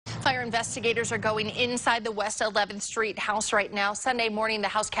Fire investigators are going inside the West 11th Street house right now. Sunday morning, the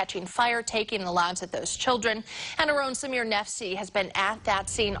house catching fire, taking the lives of those children. And our own Samir Nefsi has been at that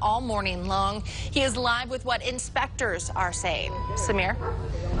scene all morning long. He is live with what inspectors are saying. Samir?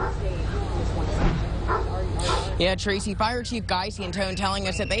 Yeah, Tracy, Fire Chief Guy Santone telling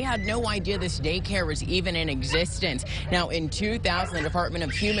us that they had no idea this daycare was even in existence. Now, in 2000, the Department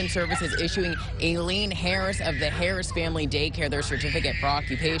of Human Services issuing Aileen Harris of the Harris Family Daycare their certificate for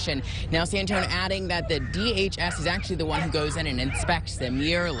occupation. Now, Santone adding that the DHS is actually the one who goes in and inspects them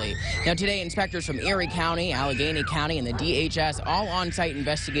yearly. Now, today, inspectors from Erie County, Allegheny County, and the DHS all on site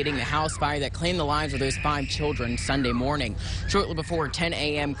investigating the house fire that claimed the lives of those 5 children Sunday morning. Shortly before 10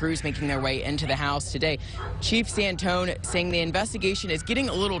 a.m., crews making their way into the house today. Chief Santone saying the investigation is getting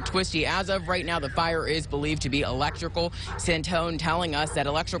a little twisty. As of right now, the fire is believed to be electrical. Santone telling us that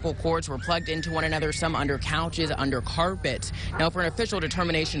electrical cords were plugged into one another, some under couches, under carpets. Now, for an official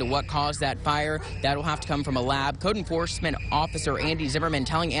determination to what caused that fire, that will have to come from a lab. Code Enforcement Officer Andy Zimmerman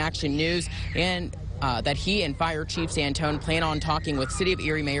telling Action News and that he and Fire Chief Santone plan on talking with City of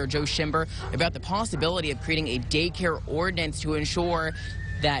Erie Mayor Joe Schimber about the possibility of creating a daycare ordinance to ensure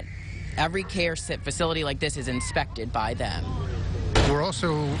that every care facility like this is inspected by them. We're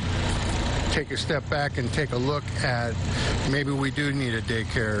also take a step back and take a look at maybe we do need a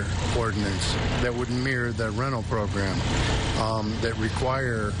daycare ordinance that would mirror the rental program that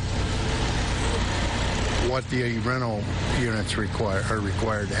require what the rental units are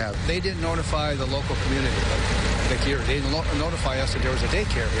required to have. They didn't notify the local community like here. They didn't notify us that there was a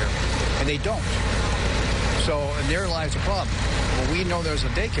daycare here, and they don't. So, and there lies the problem. When we know there's a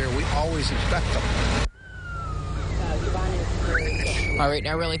daycare, we always inspect them. All right,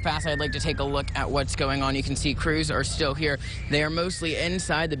 now really fast, I'd like to take a look at what's going on. You can see crews are still here. They are mostly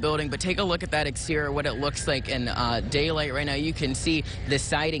inside the building, but take a look at that exterior, what it looks like in daylight right now. You can see the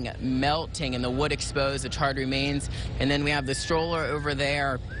siding melting and the wood exposed, the charred remains. And then we have the stroller over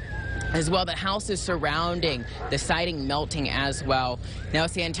there as well. The house is surrounding, the siding melting as well. Now,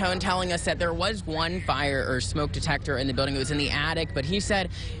 Santone telling us that there was one fire or smoke detector in the building. It was in the attic, but he said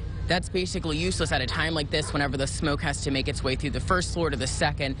that's basically useless at a time like this whenever the smoke has to make its way through the first floor to the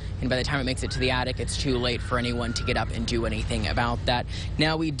second, and by the time it makes it to the attic, it's too late for anyone to get up and do anything about that.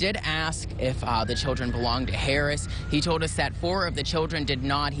 Now, we did ask if the children belonged to Harris. He told us that 4 of the children did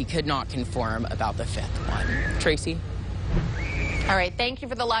not. He could not confirm about the 5th one. Tracy? All right, thank you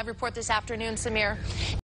for the live report this afternoon, Samir.